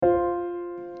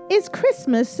Is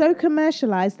Christmas so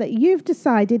commercialised that you've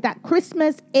decided that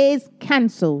Christmas is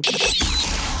cancelled?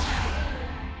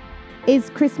 Is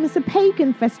Christmas a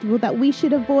pagan festival that we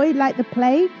should avoid like the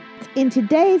plague? In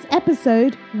today's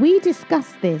episode, we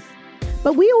discuss this.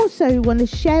 But we also want to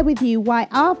share with you why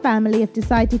our family have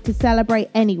decided to celebrate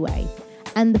anyway.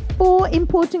 And the 4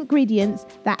 important ingredients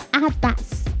that add that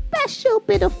special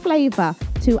bit of flavour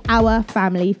to our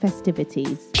family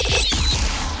festivities.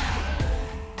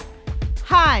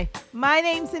 Hi, my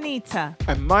name's Anita.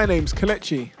 And my name's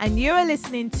Kelechi. And you are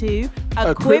listening to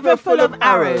A Quiver Full of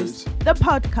Arrows, the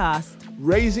podcast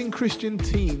raising Christian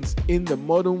teens in the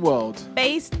modern world,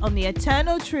 based on the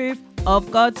eternal truth of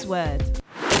God's Word.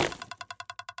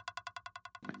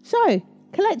 So,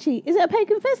 Kelechi, is it a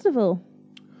pagan festival?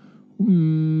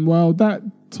 Well, that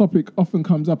topic often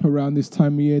comes up around this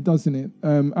time of year, doesn't it?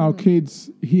 Our kids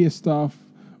hear stuff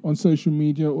on social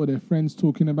media or their friends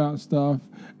talking about stuff,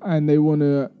 and they want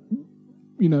to,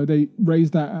 they raise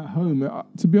that at home.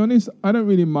 To be honest, I don't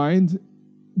really mind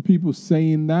people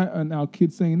saying that and our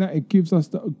kids saying that. It gives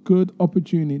us a good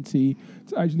opportunity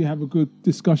to actually have a good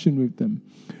discussion with them.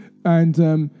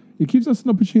 And it gives us an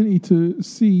opportunity to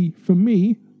see, for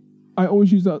me, I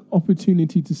always use that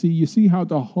opportunity to see, you see how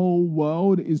the whole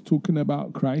world is talking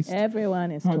about Christ.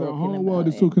 Everyone is how talking the whole about world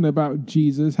it. is talking about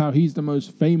Jesus, how he's the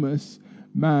most famous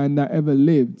man that ever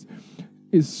lived.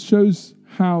 It shows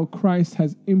how Christ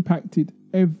has impacted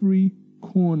every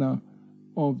corner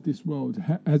of this world,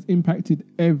 has impacted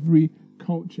every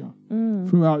culture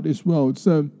throughout this world.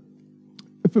 So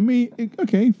for me,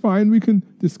 okay, fine, we can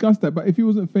discuss that. But if he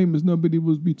wasn't famous, nobody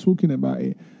would be talking about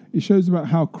it. It shows about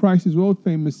how Christ is world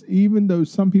famous, even though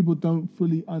some people don't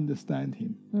fully understand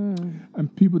him.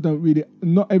 And people don't really,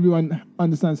 not everyone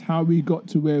understands how we got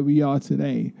to where we are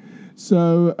today.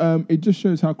 So it just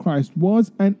shows how Christ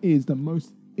was and is the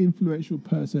most influential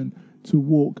person to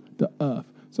walk the earth.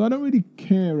 So I don't really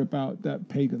care about that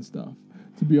pagan stuff,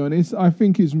 to be honest. I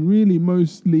think it's really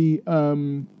mostly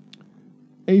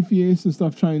atheists and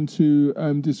stuff trying to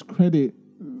discredit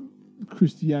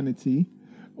Christianity,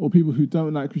 or people who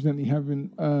don't like Christianity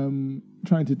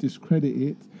trying to discredit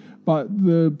it. But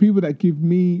the people that give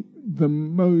me the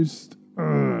most,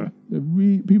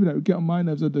 people that get on my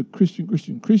nerves are the Christians,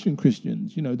 the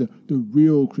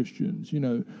real Christians,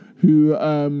 who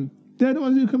they're the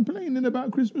ones who are complaining about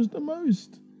Christmas the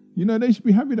most. They should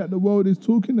be happy that the world is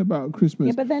talking about Christmas.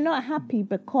 Yeah, but they're not happy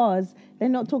because they're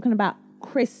not talking about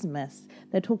Christmas.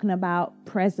 They're talking about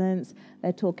presents.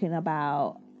 They're talking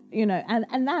about,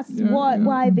 and that's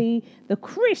why the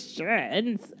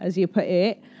Christians, as you put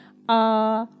it,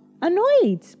 are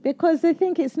annoyed, because they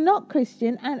think it's not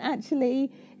Christian and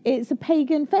actually it's a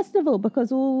pagan festival,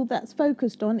 because all that's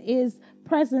focused on is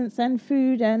presents and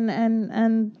food and.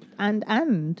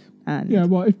 Yeah,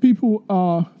 well, if people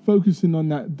are focusing on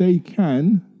that, they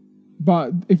can.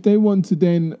 But if they want to,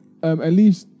 then at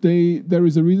least there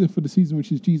is a reason for the season,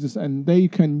 which is Jesus, and they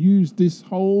can use this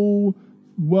whole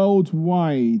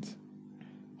worldwide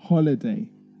holiday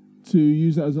to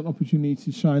use it as an opportunity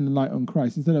to shine a light on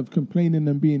Christ instead of complaining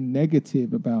and being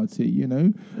negative about it,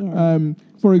 Yeah.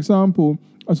 For example,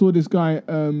 I saw this guy,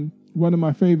 one of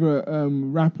my favorite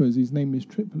rappers, his name is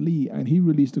Triple E, and he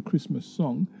released a Christmas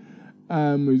song.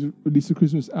 He released a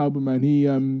Christmas album, and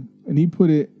he put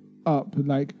it up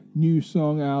like new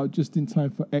song out just in time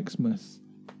for Xmas.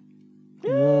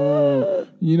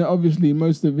 Obviously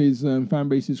most of his fan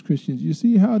base is Christians. You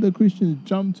see how the Christians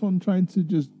jumped on trying to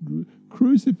just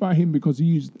crucify him because he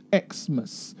used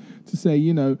Xmas to say,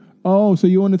 so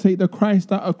you want to take the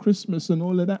Christ out of Christmas and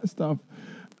all of that stuff.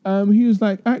 He was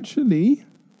like, actually,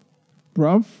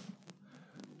 bruv,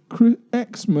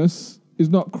 Xmas is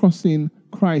not crossing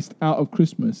Christ out of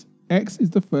Christmas. X is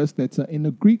the first letter in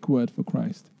the Greek word for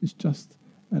Christ. It's just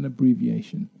an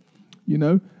abbreviation.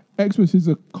 Xmas is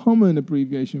a common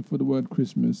abbreviation for the word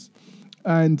Christmas.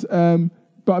 And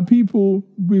but people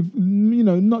with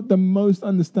not the most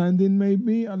understanding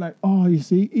maybe are like, you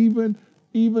see,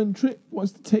 even Trip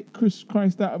wants to take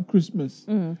Christ out of Christmas.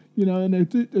 And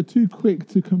they're too quick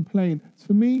to complain.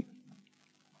 For me,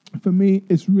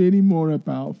 it's really more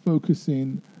about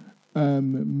focusing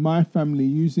my family,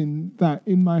 using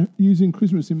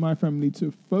Christmas in my family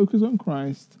to focus on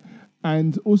Christ,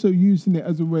 and also using it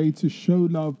as a way to show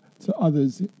love to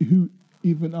others who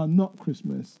even are not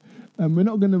Christmas. And we're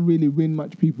not going to really win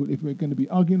much people if we're going to be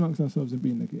arguing amongst ourselves and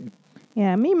being negative.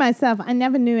 Yeah, me, myself, I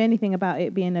never knew anything about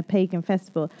it being a pagan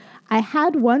festival. I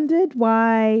had wondered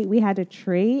why we had a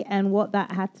tree and what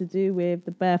that had to do with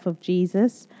the birth of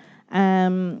Jesus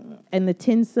and the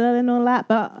tinsel and all that.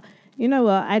 But, you know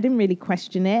what? I didn't really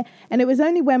question it. And it was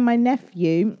only when my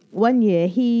nephew, one year,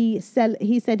 he said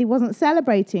he wasn't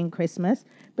celebrating Christmas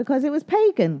because it was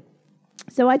pagan.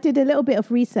 So I did a little bit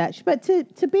of research. But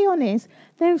to be honest,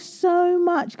 there's so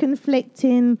much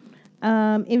conflicting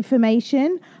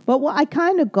information. But what I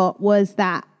kind of got was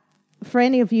that, for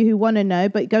any of you who want to know,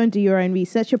 but go and do your own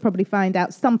research, you'll probably find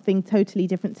out something totally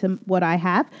different to what I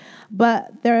have.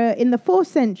 But in the 4th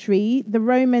century, the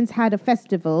Romans had a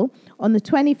festival on the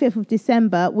 25th of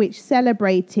December, which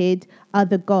celebrated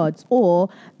other gods, or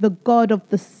the god of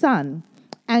the sun.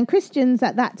 And Christians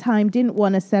at that time didn't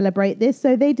want to celebrate this,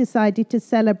 so they decided to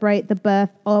celebrate the birth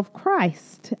of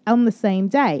Christ on the same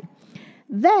day.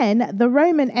 Then the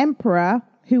Roman emperor,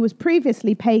 who was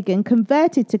previously pagan,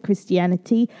 converted to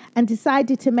Christianity and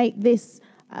decided to make this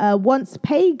once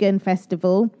pagan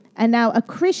festival and now a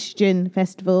Christian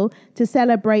festival to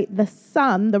celebrate the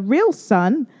sun, the real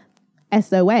sun,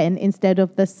 S-O-N, instead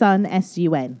of the sun,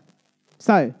 S-U-N.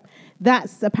 So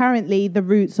that's apparently the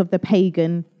roots of the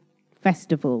pagan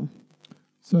festival.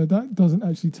 So that doesn't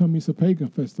actually tell me it's a pagan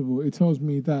festival. It tells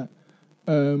me that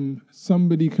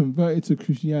somebody converted to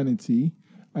Christianity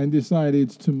and decided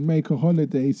to make a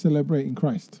holiday celebrating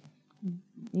Christ.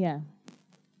 Yeah.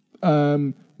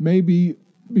 Maybe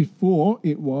before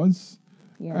it was,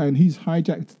 and he's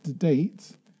hijacked the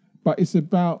date, but it's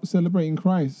about celebrating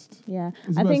Christ. Yeah.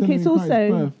 I think it's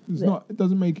also... It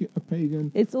doesn't make it a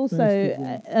pagan It's also,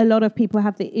 festival. a lot of people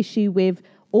have the issue with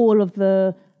all of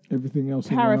the everything else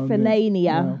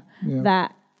paraphernalia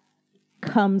that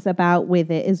comes about with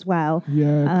it as well.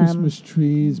 Yeah, Christmas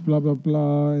trees, blah, blah,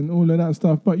 blah, and all of that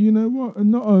stuff. But you know what? A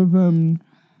lot of,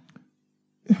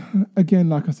 again,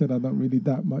 like I said, I don't really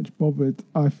that much bothered.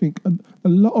 I think a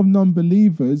lot of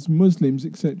non-believers, Muslims,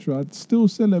 etc., still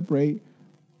celebrate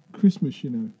Christmas,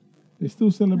 you know. They're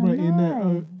still celebrating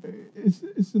their...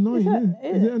 It's annoying,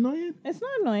 is it annoying? It's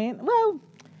not annoying. Well...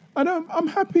 I'm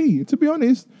happy, to be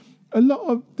honest. A lot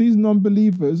of these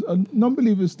non-believers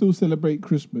still celebrate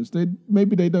Christmas.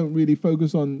 Maybe they don't really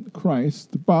focus on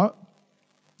Christ, but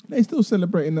they still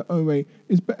celebrate in their own way.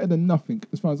 It's better than nothing,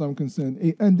 as far as I'm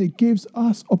concerned. And it gives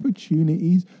us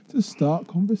opportunities to start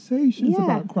conversations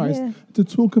about Christ, to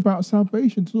talk about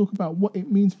salvation, to talk about what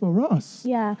it means for us.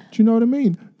 Yeah. Do you know what I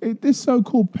mean? This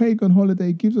so-called pagan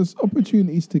holiday gives us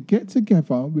opportunities to get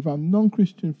together with our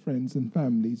non-Christian friends and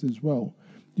families as well.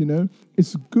 You know,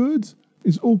 it's good.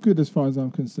 It's all good as far as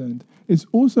I'm concerned. It's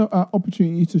also our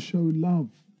opportunity to show love,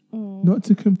 not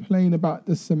to complain about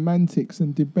the semantics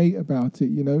and debate about it,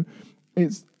 you know.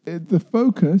 The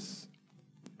focus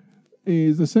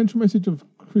is, the central message of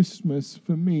Christmas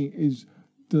for me is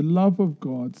the love of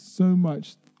God so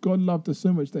much. God loved us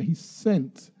so much that he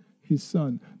sent his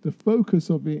son. The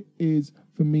focus of it is,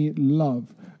 for me,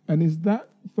 love. And it's that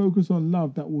focus on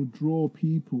love that will draw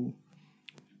people,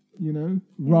 you know,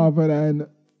 rather than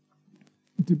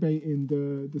debating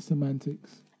the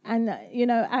semantics. And, you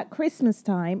know, at Christmas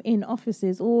time in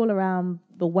offices all around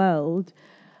the world,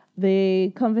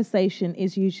 the conversation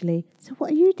is usually, so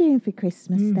what are you doing for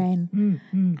Christmas then?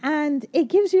 And it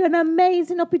gives you an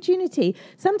amazing opportunity.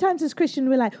 Sometimes as Christians,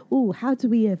 we're like, oh, how do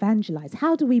we evangelize?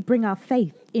 How do we bring our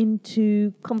faith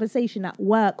into conversation at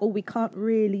work? Or we can't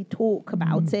really talk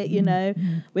about it, you know,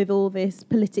 with all this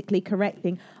politically correct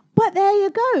thing. But there you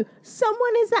go.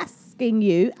 Someone is asking.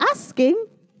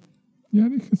 Yeah,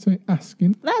 they can say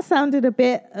asking. That sounded a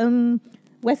bit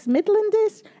West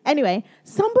Midlandish. Anyway,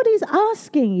 somebody's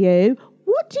asking you,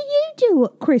 what do you do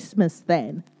at Christmas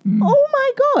then? Oh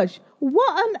my gosh,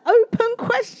 what an open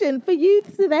question for you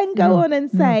to then go on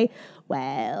and say,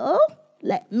 well,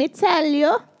 let me tell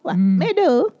you what me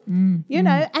do. You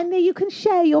know, and then you can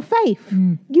share your faith.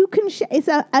 You can it's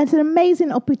an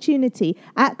amazing opportunity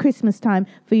at Christmas time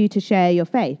for you to share your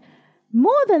faith.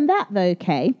 More than that though,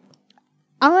 Kay,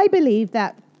 I believe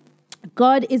that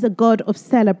God is a God of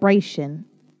celebration.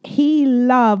 He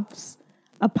loves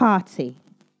a party,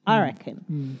 I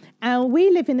reckon. And we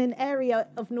live in an area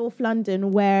of North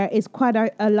London where it's quite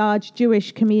a large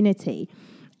Jewish community.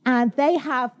 And they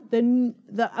have the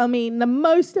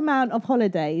most amount of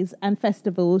holidays and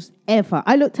festivals ever.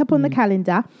 I looked up on the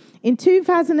calendar. In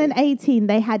 2018,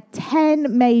 they had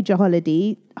 10 major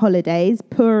holidays,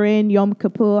 Purim, Yom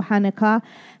Kippur, Hanukkah,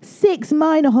 6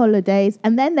 minor holidays,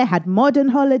 and then they had modern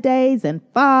holidays and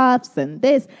baths and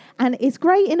this. And it's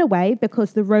great in a way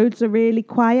because the roads are really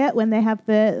quiet when they have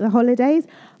the holidays.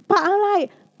 But I'm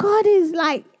like, God is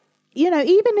like, you know,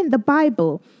 even in the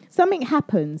Bible, something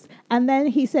happens, and then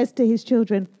he says to his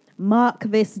children, mark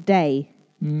this day.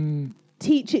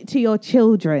 teach it to your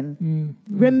children.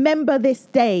 Remember this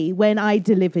day when I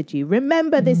delivered you.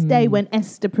 Remember this day when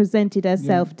Esther presented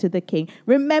herself to the king.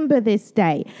 Remember this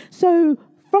day. So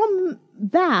from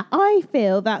that, I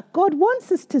feel that God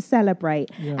wants us to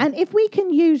celebrate. Yeah. And if we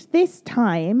can use this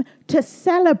time to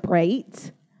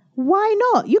celebrate, why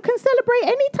not? You can celebrate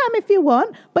anytime if you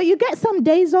want, but you get some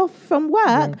days off from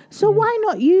work. Why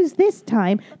not use this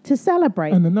time to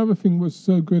celebrate? And another thing was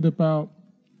so good about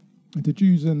the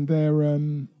Jews and their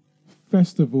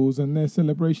festivals and their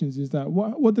celebrations is that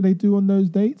what do they do on those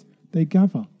dates? They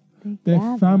gather.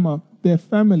 Their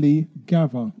family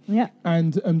gather. Yeah.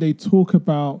 And they talk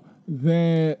about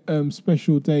their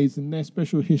special days and their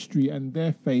special history and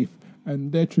their faith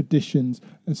and their traditions.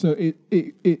 And so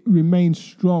it remains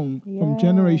strong from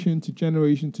generation to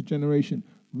generation to generation.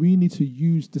 We need to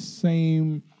use the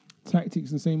same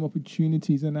tactics, the same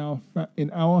opportunities in our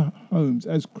homes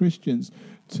as Christians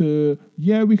to,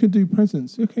 we can do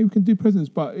presents. Okay, we can do presents.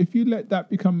 But if you let that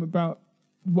become about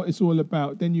what it's all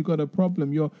about, then you got a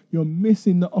problem. You're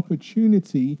missing the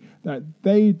opportunity that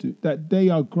they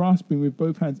are grasping with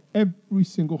both hands every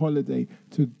single holiday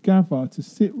to gather, to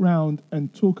sit round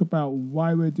and talk about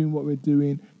why we're doing what we're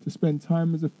doing, to spend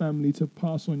time as a family, to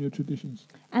pass on your traditions.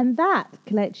 And that,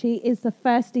 Kelechi, is the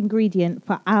first ingredient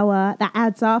that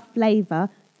adds our flavour,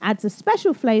 adds a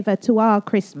special flavour to our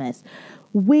Christmas.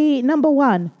 We, number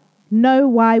one, know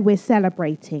why we're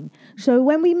celebrating. So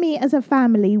when we meet as a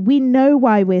family, we know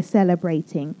why we're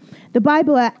celebrating. The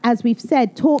Bible, as we've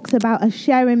said, talks about us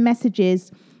sharing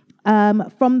messages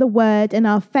from the word and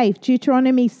our faith.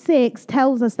 Deuteronomy 6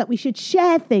 tells us that we should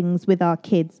share things with our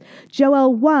kids.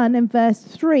 Joel 1 and verse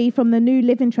 3 from the New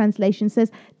Living Translation says,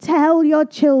 tell your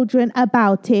children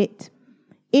about it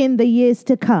in the years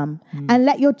to come, and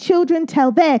let your children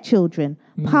tell their children.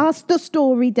 Pass the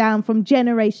story down from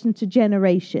generation to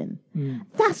generation.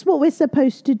 That's what we're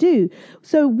supposed to do.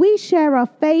 So we share our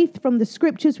faith from the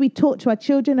scriptures. We talk to our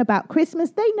children about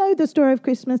Christmas. They know the story of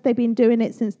Christmas. They've been doing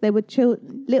it since they were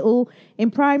little in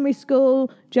primary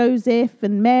school, Joseph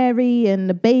and Mary and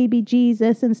the baby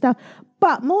Jesus and stuff.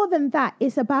 But more than that,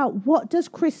 it's about, what does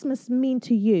Christmas mean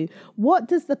to you? What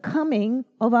does the coming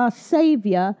of our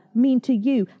Savior mean to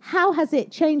you? How has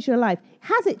it changed your life?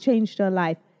 Has it changed your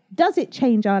life? Does it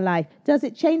change our life? Does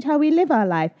it change how we live our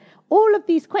life? All of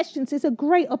these questions is a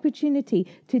great opportunity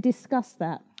to discuss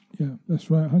that. Yeah, that's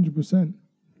right, 100%.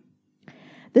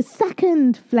 The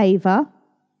second flavour,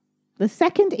 the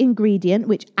second ingredient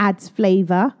which adds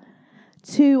flavour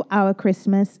to our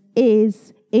Christmas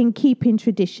is in keeping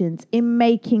traditions, in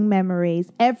making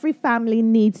memories. Every family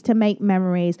needs to make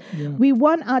memories. Yeah. We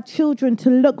want our children to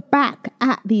look back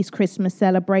at these Christmas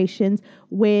celebrations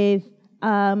with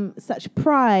such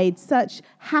pride, such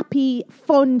happy,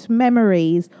 fond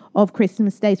memories of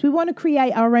Christmas days. We want to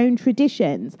create our own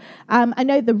traditions. I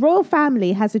know the royal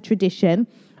family has a tradition,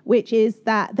 which is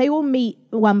that they all meet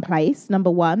one place,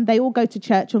 number one. They all go to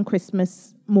church on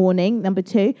Christmas morning, number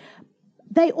two.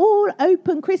 They all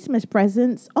open Christmas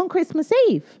presents on Christmas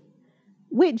Eve,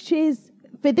 which is,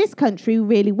 for this country,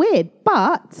 really weird.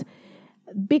 But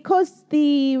because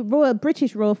the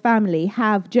British royal family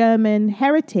have German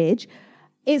heritage,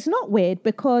 it's not weird,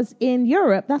 because in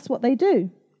Europe, that's what they do.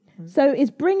 So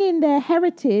it's bringing their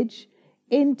heritage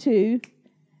into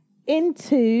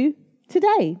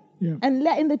today. Yeah. And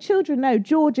letting the children know,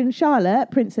 George and Charlotte,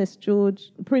 Prince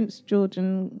George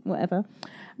and whatever,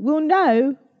 will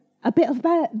know a bit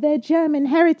about their German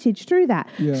heritage through that.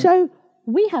 Yeah. So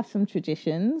we have some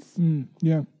traditions.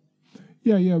 Yeah.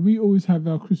 We always have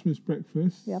our Christmas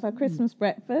breakfast. We have our Christmas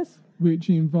breakfast. Which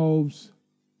involves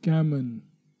gammon.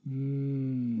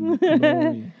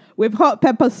 With hot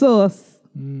pepper sauce.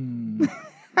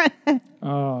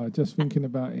 Just thinking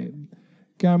about it.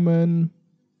 Gammon,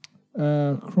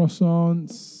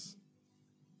 croissants.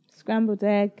 Scrambled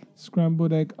egg.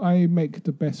 I make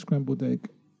the best scrambled egg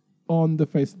on the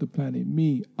face of the planet.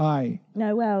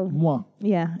 Moi.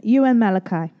 Yeah, you and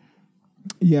Malachi.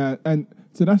 Yeah, and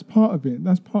so that's part of it.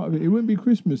 It wouldn't be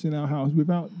Christmas in our house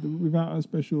without a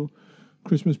special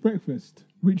Christmas breakfast,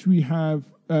 which we have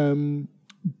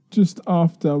just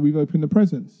after we've opened the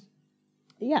presents.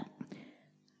 Yeah,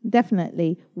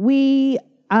 definitely. We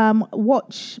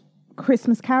watch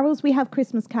Christmas carols. We have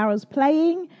Christmas carols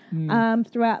playing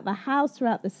throughout the house,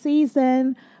 throughout the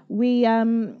season. We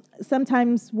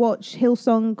sometimes watch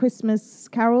Hillsong Christmas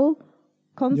Carol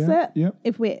concert. Yeah.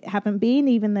 If we haven't been,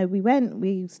 even though we went,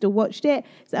 we still watched it.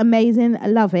 It's amazing. I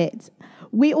love it.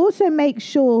 We also make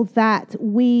sure that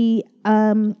we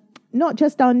not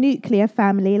just our nuclear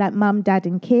family, like mum, dad,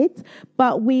 and kids,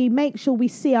 but we make sure we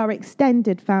see our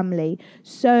extended family.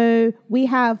 So we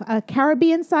have a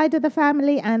Caribbean side of the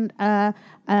family and a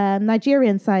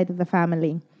Nigerian side of the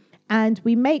family. And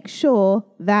we make sure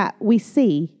that we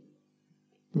see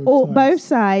both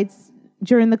sides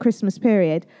during the Christmas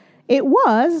period. It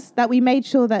was that we made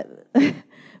sure that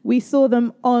we saw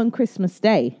them on Christmas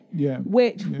Day,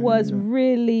 which was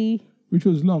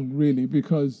long, really,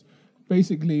 because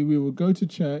basically we would go to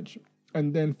church,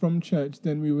 and then from church,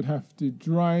 then we would have to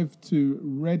drive to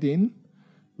Reading,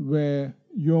 where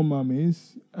your mum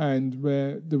is, and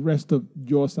where the rest of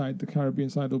your side, the Caribbean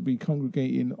side, will be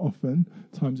congregating often.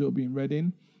 Times it will be in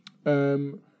Reading.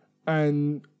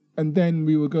 And then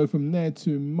we will go from there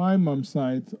to my mum's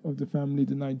side of the family,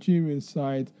 the Nigerian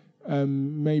side,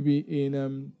 maybe in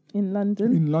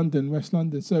London. In London, West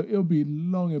London. So it'll be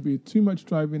long, it'll be too much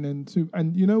driving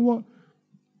and you know what?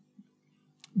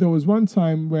 There was one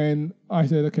time when I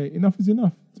said, okay, enough is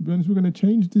enough. To be honest, we're going to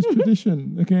change this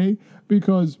tradition, okay?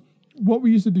 Because what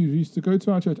we used to do, we used to go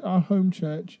to our church. Our home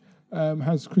church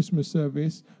has Christmas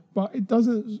service, but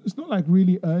it's not like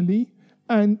really early,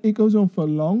 and it goes on for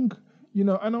long. You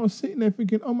know, and I was sitting there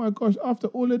thinking, oh my gosh, after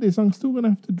all of this, I'm still going to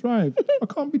have to drive. I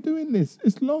can't be doing this.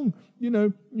 It's long. You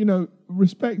know,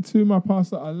 respect to my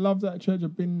pastor. I love that church.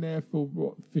 I've been there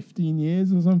for, 15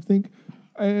 years or something.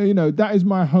 That is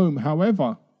my home.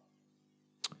 However,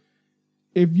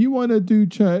 if you want to do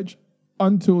church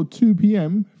until 2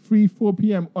 p.m., 4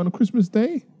 p.m. on a Christmas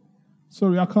Day,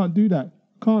 sorry, I can't do that.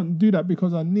 Can't do that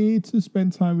because I need to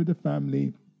spend time with the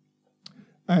family.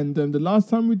 And the last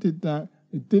time we did that,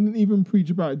 it didn't even preach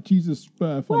about Jesus'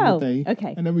 birth on the day.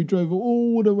 Okay. And then we drove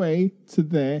all the way to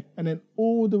there, and then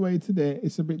all the way to there.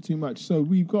 It's a bit too much. So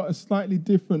we've got a slightly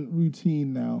different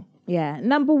routine now. Yeah.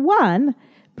 Number one,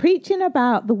 preaching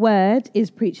about the word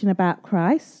is preaching about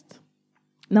Christ.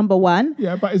 Number one.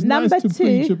 Yeah, but it's nice to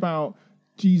preach about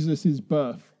Jesus'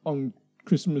 birth on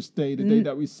Christmas Day, the day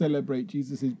that we celebrate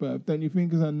Jesus' birth. Don't you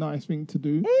think it's a nice thing to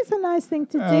do? It is a nice thing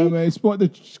to do. It's what the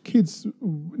kids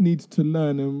need to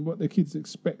learn and what the kids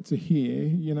expect to hear,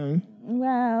 you know.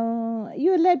 Well,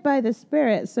 you're led by the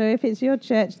Spirit, so if it's your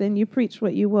church, then you preach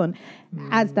what you want,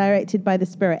 as directed by the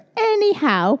Spirit.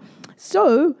 Anyhow,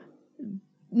 so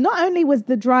not only was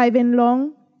the drive-in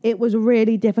long, it was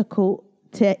really difficult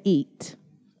to eat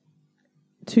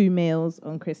 2 meals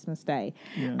on Christmas Day.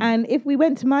 Yeah. And if we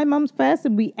went to my mum's first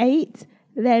and we ate,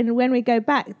 then when we go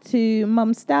back to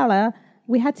Mum Stella,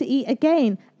 we had to eat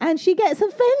again. And she gets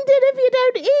offended if you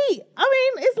don't eat.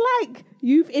 I mean, it's like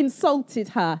you've insulted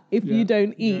her if you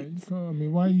don't eat. I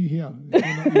mean, why are you here?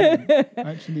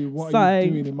 Actually, what are you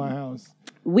doing in my house?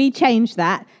 We changed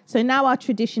that. So now our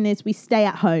tradition is we stay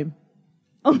at home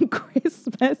on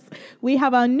Christmas. We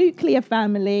have our nuclear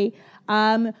family.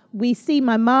 We see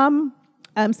my mum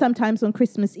sometimes on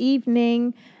Christmas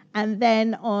evening, and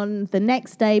then on the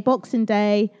next day, Boxing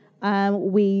Day,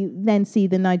 we then see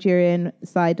the Nigerian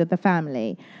side of the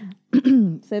family.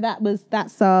 So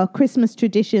that's our Christmas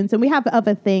traditions, and we have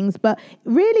other things, but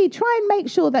really try and make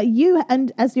sure that you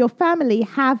and as your family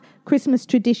have Christmas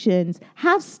traditions,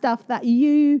 have stuff that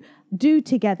you do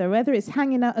together, whether it's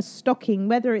hanging out a stocking,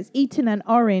 whether it's eating an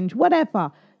orange, whatever.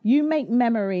 You make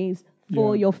memories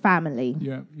for your family.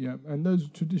 Yeah. And those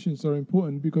traditions are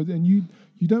important because then you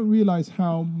don't realize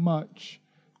how much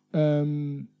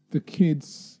the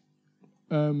kids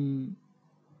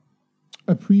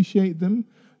appreciate them,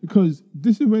 because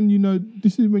this is when you know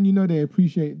they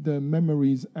appreciate the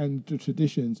memories and the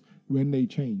traditions when they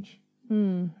change.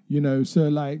 You know, so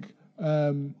like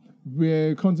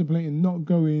we're contemplating not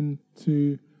going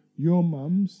to your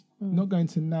mum's, not going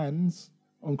to Nan's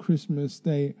on Christmas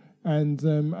Day. And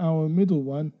our middle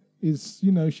one is,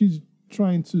 she's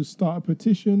trying to start a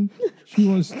petition. She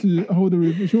wants to hold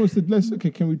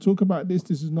can we talk about this?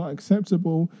 This is not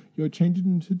acceptable. You're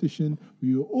changing the tradition.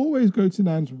 We will always go to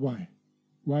Nan's. Why?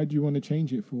 Why do you want to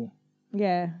change it for?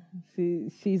 Yeah,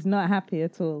 she's not happy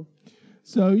at all.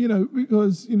 So,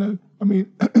 because, I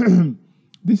mean,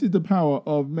 this is the power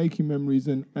of making memories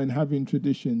and having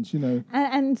traditions,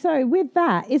 And so with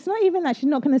that, it's not even that she's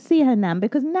not going to see her Nan,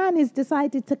 because Nan has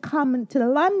decided to come to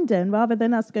London rather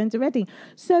than us going to Reading.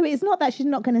 So it's not that she's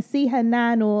not going to see her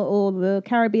Nan or the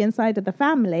Caribbean side of the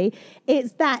family.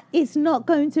 It's that it's not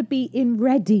going to be in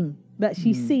Reading that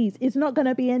she sees. It's not going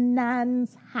to be in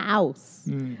Nan's house.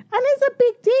 And it's a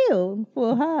big deal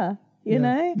for her, you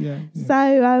know? Yeah.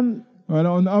 So... Well,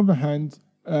 on the other hand,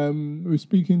 we're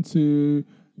speaking to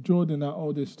Jordan, our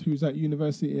oldest, who's at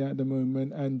university at the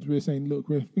moment, and we're saying, look,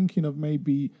 we're thinking of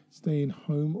maybe staying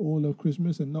home all of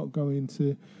Christmas and not going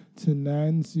to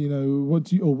Nan's. What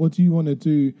do you want to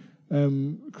do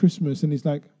Christmas, and he's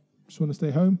like, just want to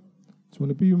stay home, just want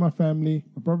to be with my family,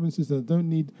 my brother and sister. I don't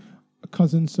need a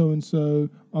cousin so-and-so,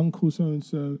 uncle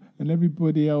so-and-so, and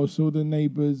everybody else, all the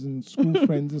neighbors and school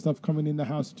friends and stuff coming in the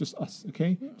house, just us,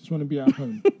 okay? Just want to be at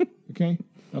home, okay?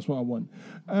 That's what I want.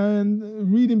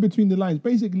 And reading between the lines,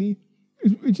 basically,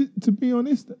 to be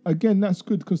honest, again, that's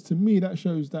good, because to me, that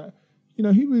shows that,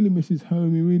 he really misses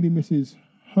home. He really misses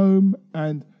home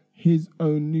and his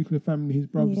own nuclear family, his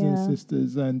brothers and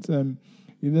sisters, and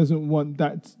he doesn't want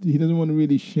that. He doesn't want to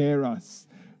really share us.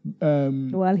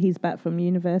 While he's back from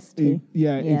university.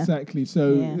 Exactly.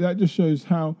 So that just shows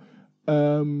how,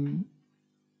 tight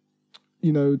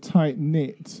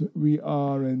knit we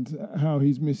are, and how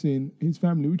he's missing his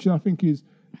family, which I think is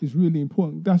really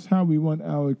important. That's how we want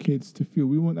our kids to feel.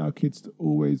 We want our kids to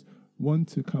always want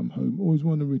to come home, always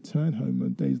want to return home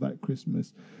on days like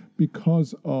Christmas,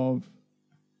 because of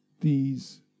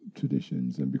these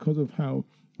traditions and because of how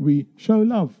we show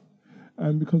love,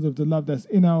 and because of the love that's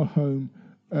in our home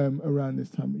around this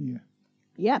time of year.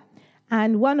 Yep.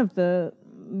 And one of the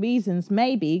reasons,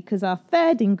 maybe, because our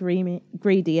third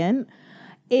ingredient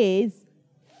is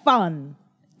fun,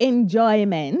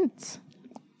 enjoyment,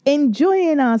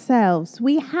 enjoying ourselves.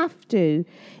 We have to.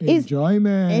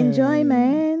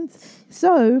 Enjoyment.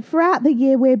 So throughout the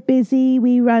year, we're busy.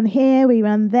 We run here, we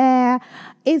run there.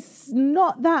 It's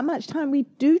not that much time. We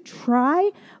do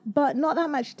try, but not that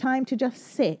much time to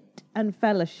just sit and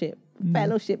fellowship.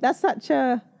 Fellowship. That's such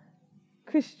a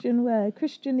Christian word.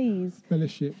 Christianese.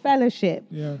 Fellowship.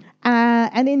 Yeah.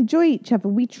 And enjoy each other.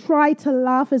 We try to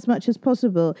laugh as much as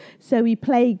possible. So we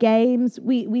play games.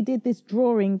 We did this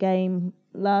drawing game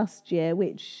last year,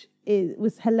 which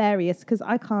was hilarious because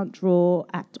I can't draw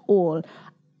at all.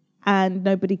 And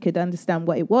nobody could understand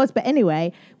what it was. But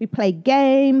anyway, we play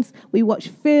games, we watch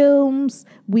films,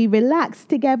 we relax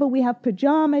together. We have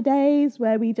pajama days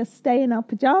where we just stay in our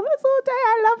pajamas all day.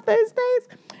 I love those days.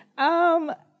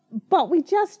 But we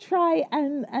just try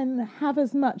and have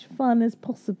as much fun as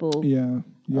possible on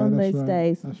those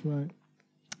days. That's right.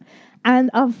 And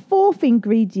our fourth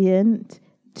ingredient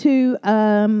to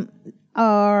add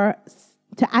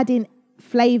in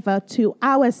flavour to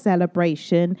our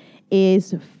celebration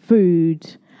is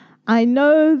food. I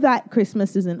know that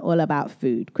Christmas isn't all about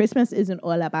food. Christmas isn't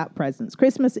all about presents.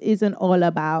 Christmas isn't all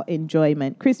about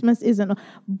enjoyment.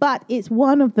 But it's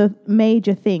one of the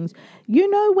major things.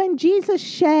 When Jesus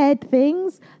shared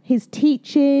things, his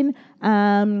teaching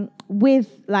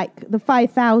with like the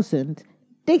 5,000,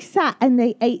 they sat and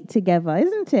they ate together,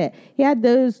 isn't it? He had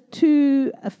those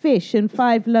 2 fish and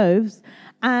 5 loaves.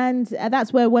 And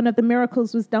that's where one of the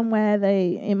miracles was done, where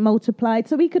it multiplied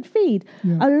so we could feed.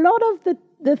 Yeah. A lot of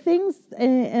the things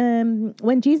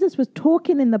when Jesus was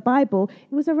talking in the Bible,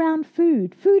 it was around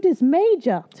food. Food is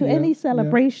major to any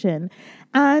celebration.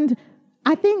 Yeah. And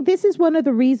I think this is one of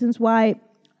the reasons why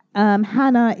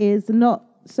Hannah is not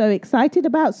so excited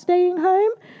about staying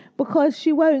home, because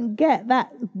she won't get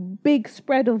that big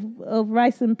spread of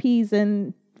rice and peas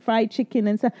and fried chicken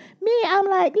and stuff. Me, I'm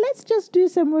like, let's just do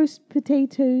some roast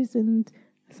potatoes and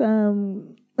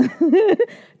some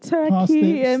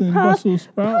turkey and Brussels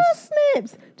sprouts.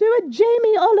 Parsnips. Do a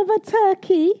Jamie Oliver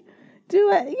turkey.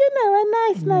 Do a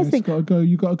nice thing.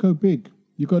 You gotta go big.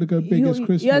 You got to go big as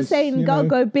Christmas. You're saying gotta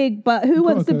go big, but who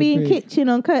wants to be in kitchen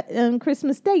on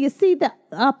Christmas Day? You see that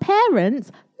our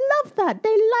parents love that.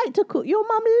 They like to cook. Your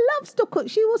mum loves to cook.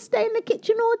 She will stay in the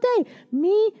kitchen all day.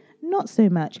 Me, not so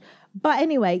much. But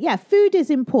anyway, food is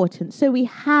important. So we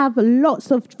have lots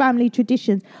of family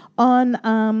traditions. On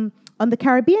the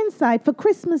Caribbean side, for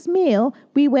Christmas meal,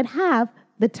 we would have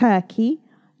the turkey,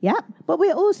 but we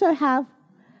also have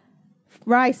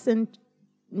rice and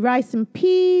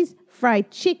peas,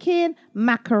 fried chicken,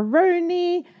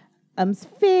 macaroni,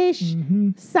 fish,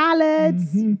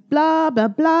 salads, blah, blah,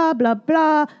 blah, blah,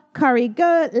 blah, curry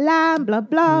goat, lamb, blah,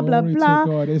 blah, Glory blah, blah.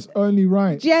 To God. It's only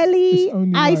right. Jelly,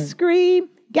 ice cream,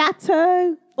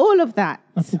 gâteau, all of that.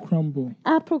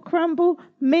 Apple crumble,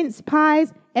 mince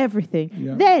pies, everything.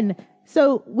 Yeah. Then,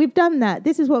 so we've done that.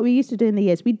 This is what we used to do in the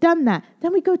years. We've done that.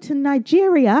 Then we go to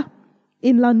Nigeria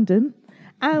in London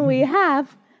and we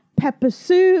have pepper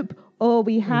soup, or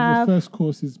we have... The first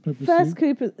course is pepper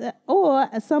soup. Or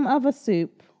some other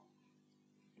soup.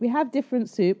 We have different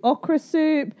soup. Okra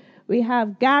soup. We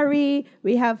have gari.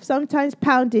 We have sometimes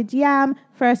pounded yam.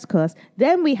 First course.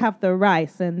 Then we have the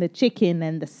rice and the chicken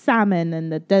and the salmon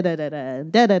and the da-da-da-da,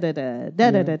 da-da-da-da,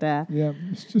 da-da-da-da. Yeah,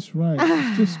 it's just right.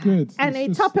 It's just good. And they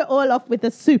top it all off with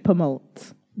a super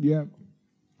malt. Yeah,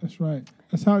 that's right.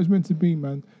 That's how it's meant to be,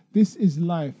 man. This is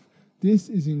life. This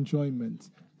is enjoyment.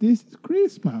 This is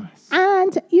Christmas.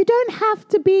 And you don't have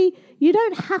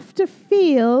to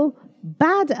feel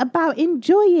bad about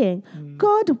enjoying.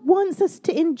 God wants us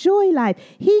to enjoy life.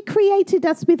 He created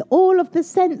us with all of the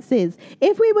senses.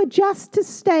 If we were just to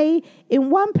stay in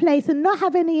one place and not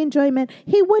have any enjoyment,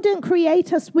 he wouldn't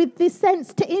create us with this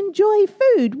sense to enjoy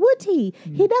food, would he?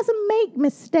 He doesn't make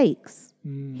mistakes.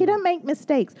 He don't make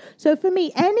mistakes. So for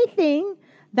me, anything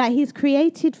that he's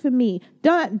created for me,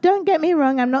 don't get me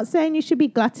wrong, I'm not saying you should be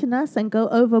gluttonous and go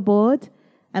overboard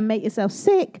and make yourself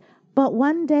sick, but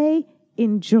one day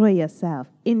enjoy yourself.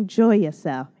 Enjoy.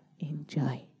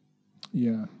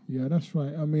 Yeah, that's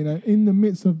right. I mean, in the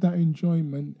midst of that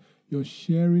enjoyment, you're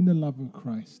sharing the love of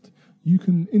Christ. You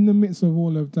can, in the midst of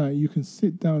all of that, you can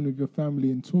sit down with your family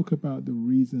and talk about the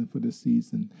reason for the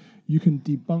season. You can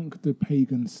debunk the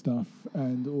pagan stuff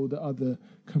and all the other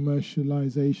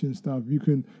commercialization stuff. You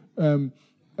can, and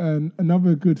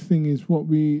another good thing is what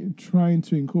we're trying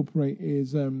to incorporate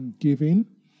is giving.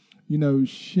 You know,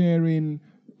 sharing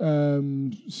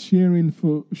with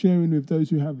those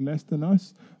who have less than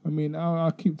us. I mean,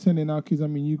 I keep telling our kids, I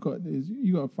mean, you got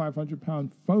a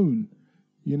 £500 phone,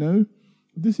 you know.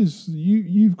 This is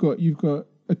you've got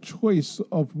a choice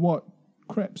of what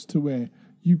crepes to wear.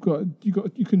 You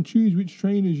can choose which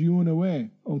trainers you want to wear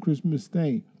on Christmas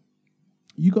Day.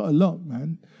 You got a lot,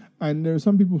 man. And there are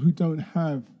some people who don't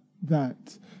have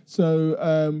that.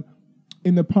 So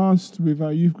in the past with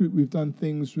our youth group, we've done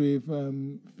things with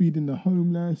feeding the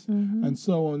homeless and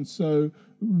so on. So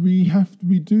we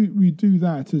do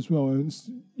that as well, and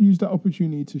use that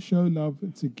opportunity to show love,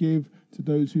 to give to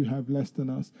those who have less than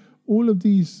us. All of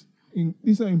these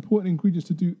are important ingredients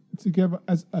to do together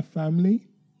as a family,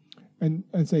 and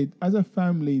say, as a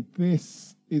family,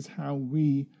 this is how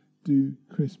we do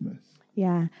Christmas.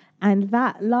 Yeah, and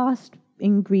that last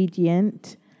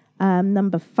ingredient,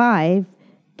 number 5,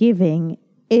 giving,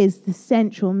 is the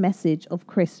central message of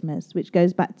Christmas, which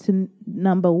goes back to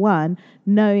number 1,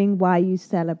 knowing why you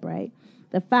celebrate.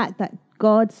 The fact that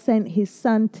God sent his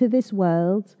son to this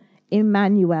world,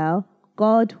 Emmanuel,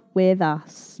 God with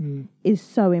us, is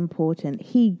so important.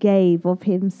 He gave of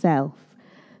himself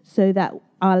so that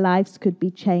our lives could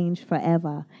be changed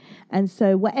forever. And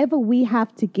so whatever we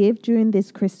have to give during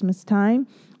this Christmas time,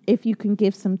 if you can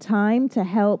give some time to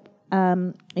help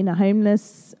in a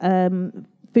homeless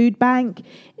food bank,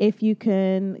 if you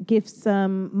can give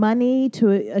some money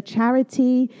to a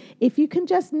charity, if you can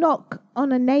just knock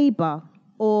on a neighbor,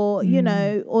 or, you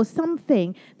know, or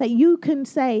something that you can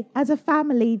say, as a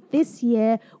family, this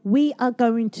year, we are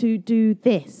going to do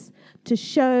this to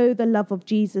show the love of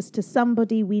Jesus to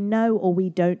somebody we know or we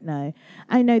don't know.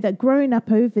 I know that growing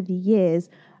up over the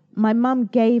years, my mum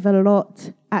gave a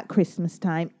lot at Christmas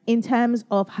time in terms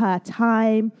of her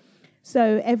time.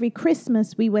 So every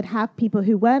Christmas, we would have people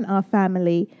who weren't our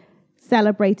family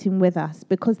celebrating with us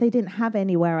because they didn't have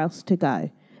anywhere else to go.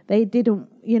 They didn't,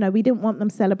 we didn't want them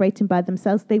celebrating by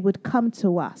themselves. They would come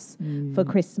to us for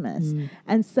Christmas.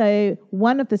 And so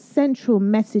one of the central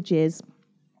messages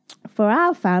for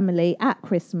our family at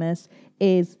Christmas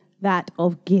is that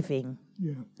of giving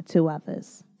to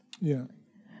others. Yeah.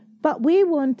 But we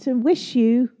want to wish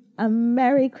you a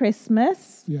Merry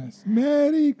Christmas. Yes.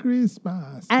 Merry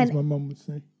Christmas, as my mum would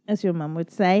say. As your mum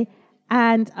would say.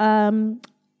 And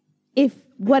if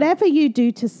whatever you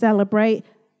do to celebrate,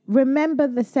 remember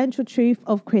the central truth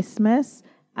of Christmas,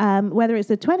 whether it's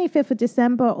the 25th of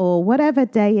December or whatever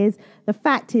day is, the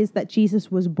fact is that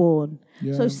Jesus was born.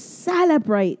 Yeah. So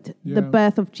celebrate the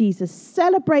birth of Jesus.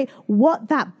 Celebrate what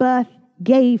that birth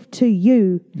gave to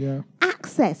you. Yeah.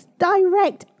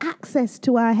 Direct access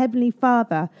to our Heavenly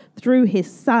Father through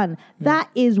his Son. Yeah. That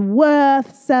is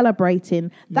worth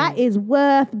celebrating. Yeah. That is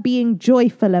worth being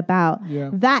joyful about. Yeah.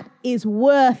 That is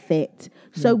worth it.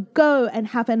 So go and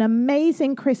have an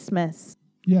amazing Christmas.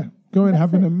 Yeah, go and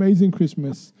have an amazing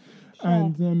Christmas. Sure.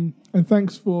 And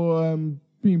thanks for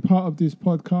being part of this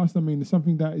podcast. I mean, it's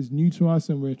something that is new to us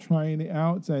and we're trying it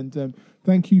out. And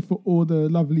thank you for all the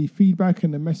lovely feedback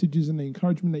and the messages and the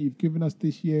encouragement that you've given us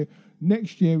this year.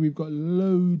 Next year, we've got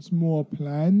loads more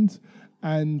planned.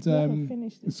 And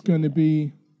it's going to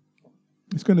be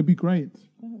great.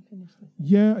 I haven't finished this.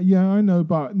 Yeah, I know.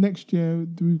 But next year,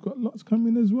 we've got lots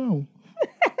coming as well.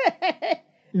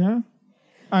 Yeah.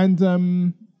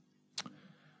 And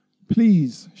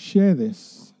please share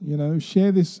this.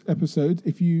 Share this episode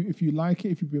if you like it,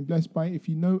 if you've been blessed by it, if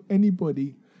you know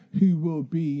anybody who will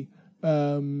be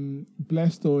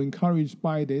blessed or encouraged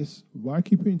by this. Why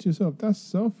keep it to yourself? That's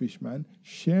selfish, man.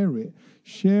 Share it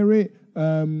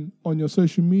on your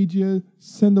social media.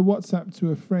 Send a WhatsApp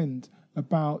to a friend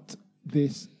about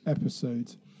this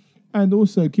episode. And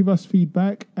also give us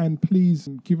feedback, and please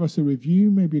give us a review,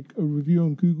 maybe a review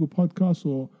on Google Podcasts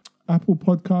or Apple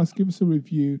Podcasts. Give us a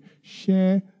review,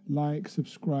 share, like,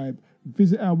 subscribe,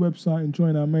 visit our website and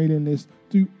join our mailing list.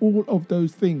 Do all of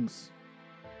those things,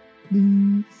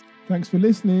 please. Thanks for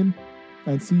listening,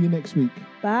 and see you next week.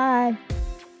 Bye.